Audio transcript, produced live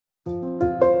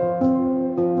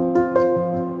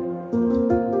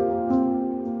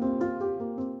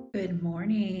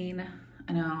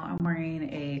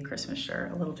wearing a Christmas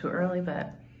shirt a little too early,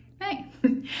 but hey.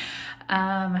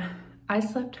 I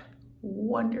slept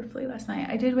wonderfully last night.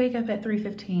 I did wake up at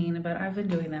 3:15, but I've been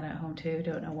doing that at home too.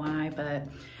 Don't know why, but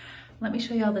let me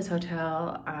show you all this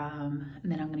hotel, and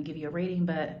then I'm gonna give you a rating,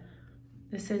 but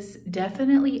this is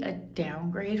definitely a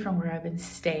downgrade from where I've been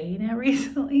staying at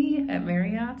recently at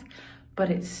Marriott,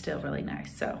 but it's still really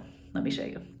nice. So let me show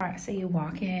you. All right, so you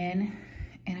walk in,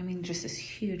 and I mean, just this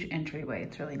huge entryway.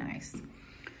 It's really nice.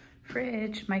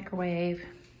 Fridge, microwave,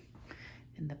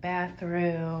 in the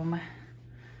bathroom.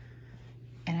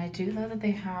 And I do love that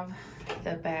they have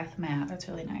the bath mat. That's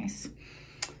really nice.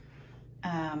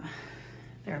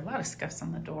 There are a lot of scuffs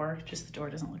on the door. Just the door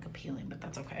doesn't look appealing, but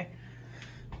that's okay.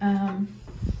 And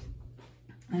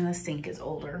the sink is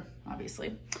older,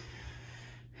 obviously.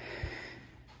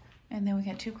 And then we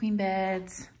got 2 queen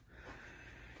beds.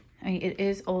 I mean, it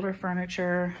is older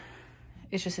furniture.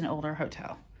 It's just an older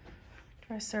hotel.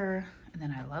 Dresser, and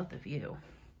then I love the view.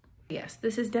 Yes,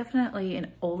 this is definitely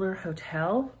an older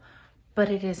hotel, but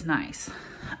it is nice.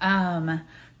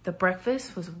 The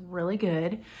breakfast was really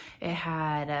good. It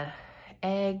had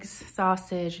eggs,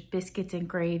 sausage, biscuits and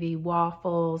gravy,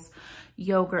 waffles,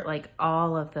 yogurt, like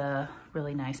all of the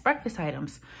really nice breakfast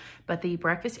items. But the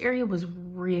breakfast area was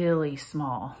really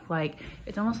small. Like,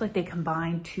 it's almost like they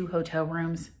combined 2 hotel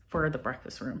rooms for the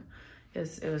breakfast room.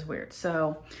 It was weird.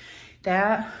 So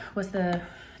that was the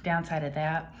downside of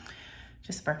that.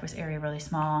 Just the breakfast area really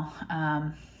small.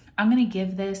 I'm gonna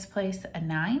give this place a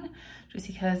 9, just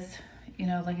because, you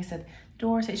know, like I said,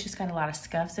 doors, it's just got a lot of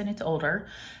scuffs and it's older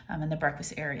in the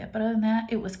breakfast area. But other than that,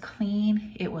 it was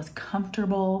clean, it was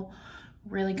comfortable,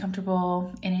 really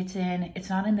comfortable, and it's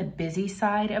not in the busy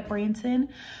side of Branson,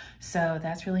 so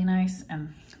that's really nice.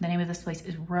 The name of this place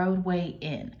is Rodeway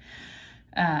Inn.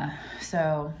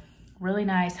 So really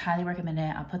nice, highly recommend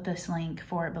it. I'll put this link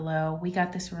for it below. We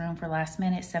got this room for last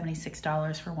minute,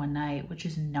 $76 for one night, which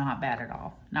is not bad at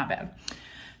all, not bad.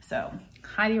 So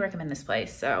highly recommend this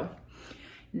place. So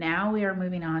now we are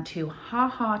moving on to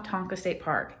Tonka State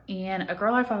Park. And a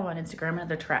girl I follow on Instagram,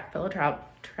 another fellow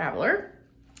traveler,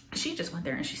 she just went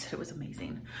there and she said it was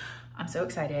amazing. I'm so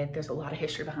excited. There's a lot of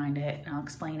history behind it, and I'll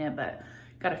explain it, but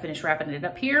gotta finish wrapping it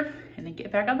up here and then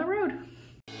get back on the road.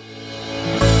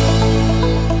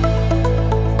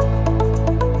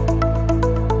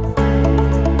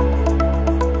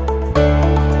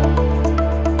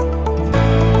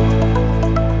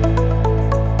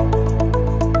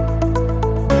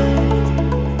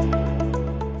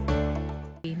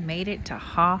 To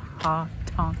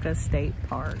Tonka State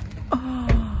Park.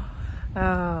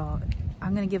 Oh,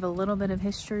 I'm gonna give a little bit of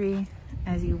history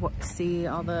as you see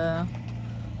all the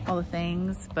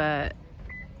things, but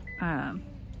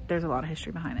there's a lot of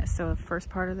history behind it. So the first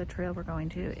part of the trail we're going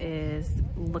to is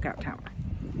Lookout Tower.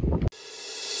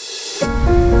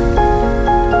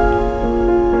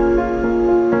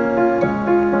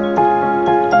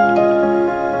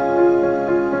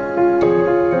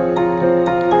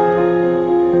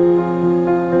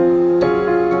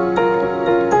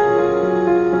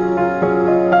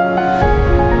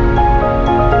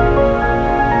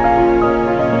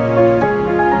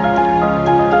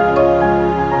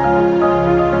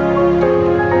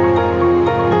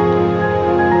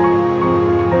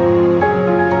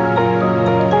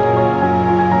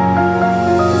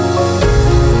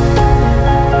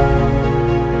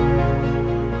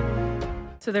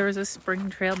 So there was a spring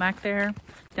trail back there.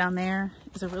 Down there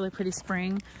is a really pretty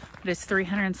spring, but it's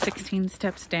 316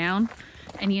 steps down.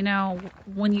 And you know,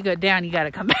 when you go down, you got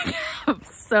to come back up.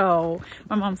 So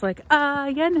my mom's like,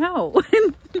 yeah, no.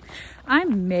 I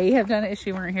may have done it if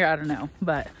she weren't here. I don't know.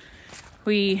 But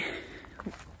we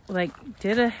like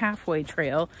did a halfway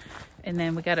trail, and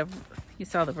then you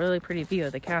saw the really pretty view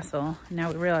of the castle.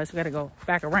 Now we realize we got to go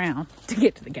back around to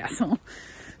get to the castle.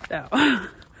 So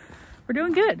we're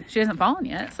doing good. She hasn't fallen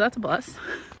yet, so that's a plus.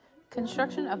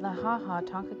 Construction of the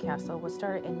Tonka Castle was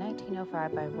started in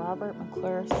 1905 by Robert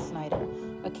McClure Snyder,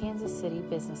 a Kansas City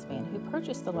businessman who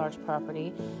purchased the large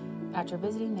property after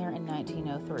visiting there in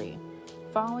 1903.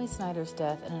 Following Snyder's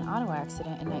death in an auto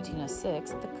accident in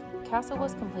 1906, the castle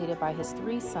was completed by his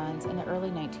 3 sons in the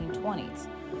early 1920s.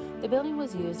 The building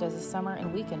was used as a summer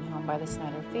and weekend home by the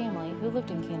Snyder family, who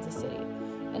lived in Kansas City.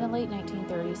 In the late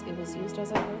 1930s, it was used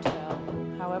as a hotel.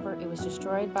 However, it was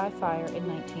destroyed by fire in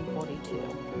 1942.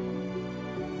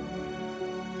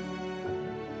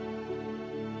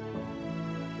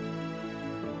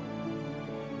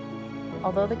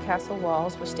 Although the castle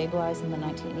walls were stabilized in the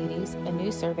 1980s, a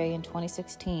new survey in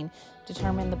 2016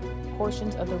 determined the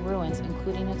portions of the ruins,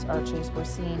 including its arches, were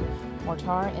seeing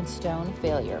mortar and stone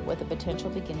failure with a potential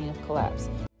beginning of collapse.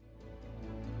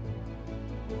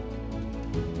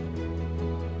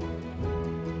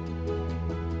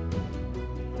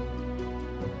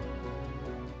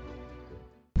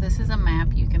 is a map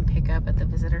you can pick up at the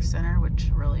visitor center, which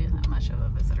really isn't much of a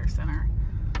visitor center.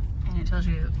 And it tells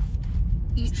you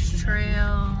each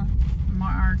trail,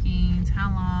 markings,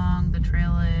 how long the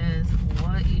trail is,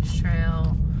 what each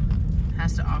trail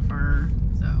has to offer.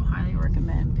 So highly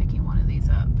recommend picking one of these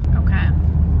up. Okay.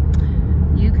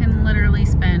 You can literally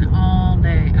spend all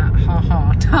day at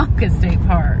Tonka State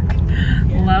Park.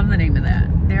 Yeah. Love the name of that.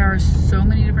 There are so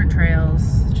many different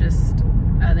trails. Just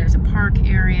there's a park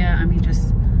area. I mean,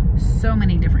 just so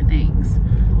many different things.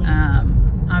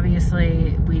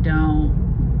 Obviously, we're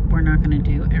not going to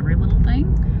do every little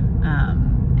thing.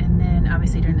 And then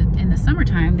obviously in the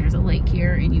summertime, there's a lake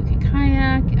here, and you can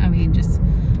kayak. I mean, just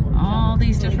all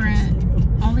these different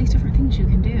things you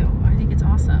can do. I think it's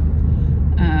awesome.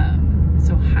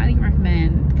 So highly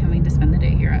recommend coming to spend the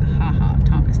day here at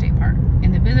Tonka State Park.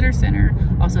 And the visitor center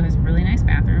also has really nice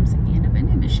bathrooms and a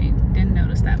vending machine. Didn't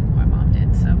notice that, but my mom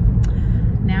did. So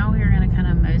now we are going to kind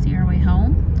of mosey our way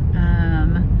home.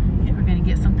 We're going to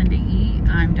get something to eat.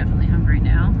 I'm definitely hungry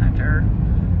now after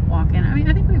walking. I mean,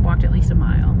 I think we walked at least a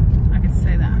mile. I could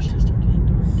say that.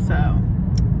 So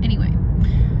anyway,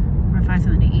 we're going to find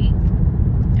something to eat,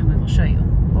 and we will show you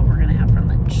what we're going to have for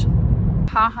lunch.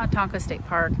 Tonka State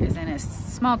Park is in a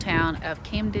small town of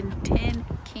Camdenton,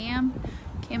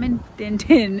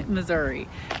 Missouri.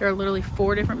 There are literally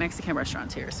 4 different Mexican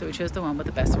restaurants here, so we chose the one with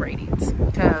the best ratings.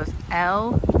 We chose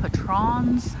El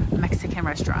Patron's Mexican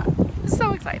Restaurant.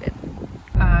 So excited.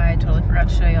 I totally forgot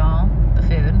to show y'all the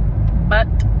food, but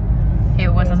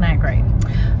it wasn't that great.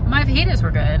 My fajitas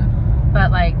were good, but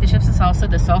like the chips and salsa,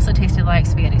 the salsa tasted like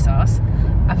spaghetti sauce.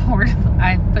 I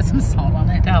put some salt on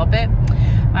it to help it.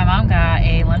 My mom got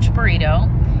a lunch burrito,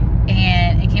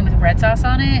 and it came with red sauce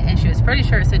on it, and she was pretty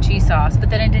sure it said cheese sauce, but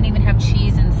then it didn't even have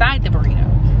cheese inside the burrito.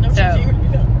 No, so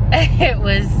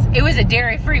it was a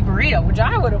dairy-free burrito, which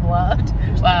I would have loved.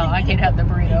 Well, I can't have the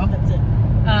burrito. That's it.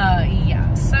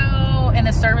 Yeah. So, and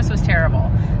the service was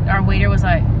terrible. Our waiter was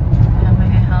like, "How am I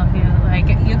gonna help you?" Like,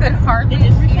 you could hardly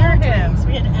hear him.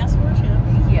 We had to ask for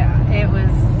him. Yeah, it was.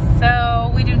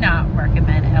 So we do not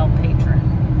recommend El Patron,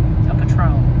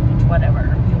 whatever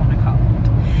you want to call it,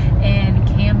 in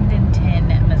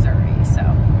Camdenton, Missouri. So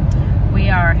we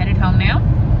are headed home now.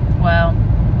 Well,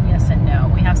 yes and no.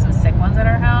 We have some sick ones at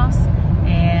our house,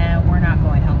 and we're not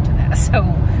going home to that. So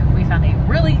we found a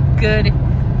really good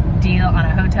deal on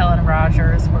a hotel in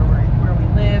Rogers where we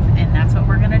live, and that's what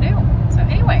we're gonna do. So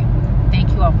anyway, thank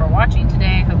you all for watching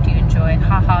today. Hope you enjoyed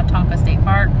Tonka State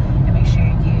Park, and make sure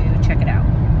you check it out.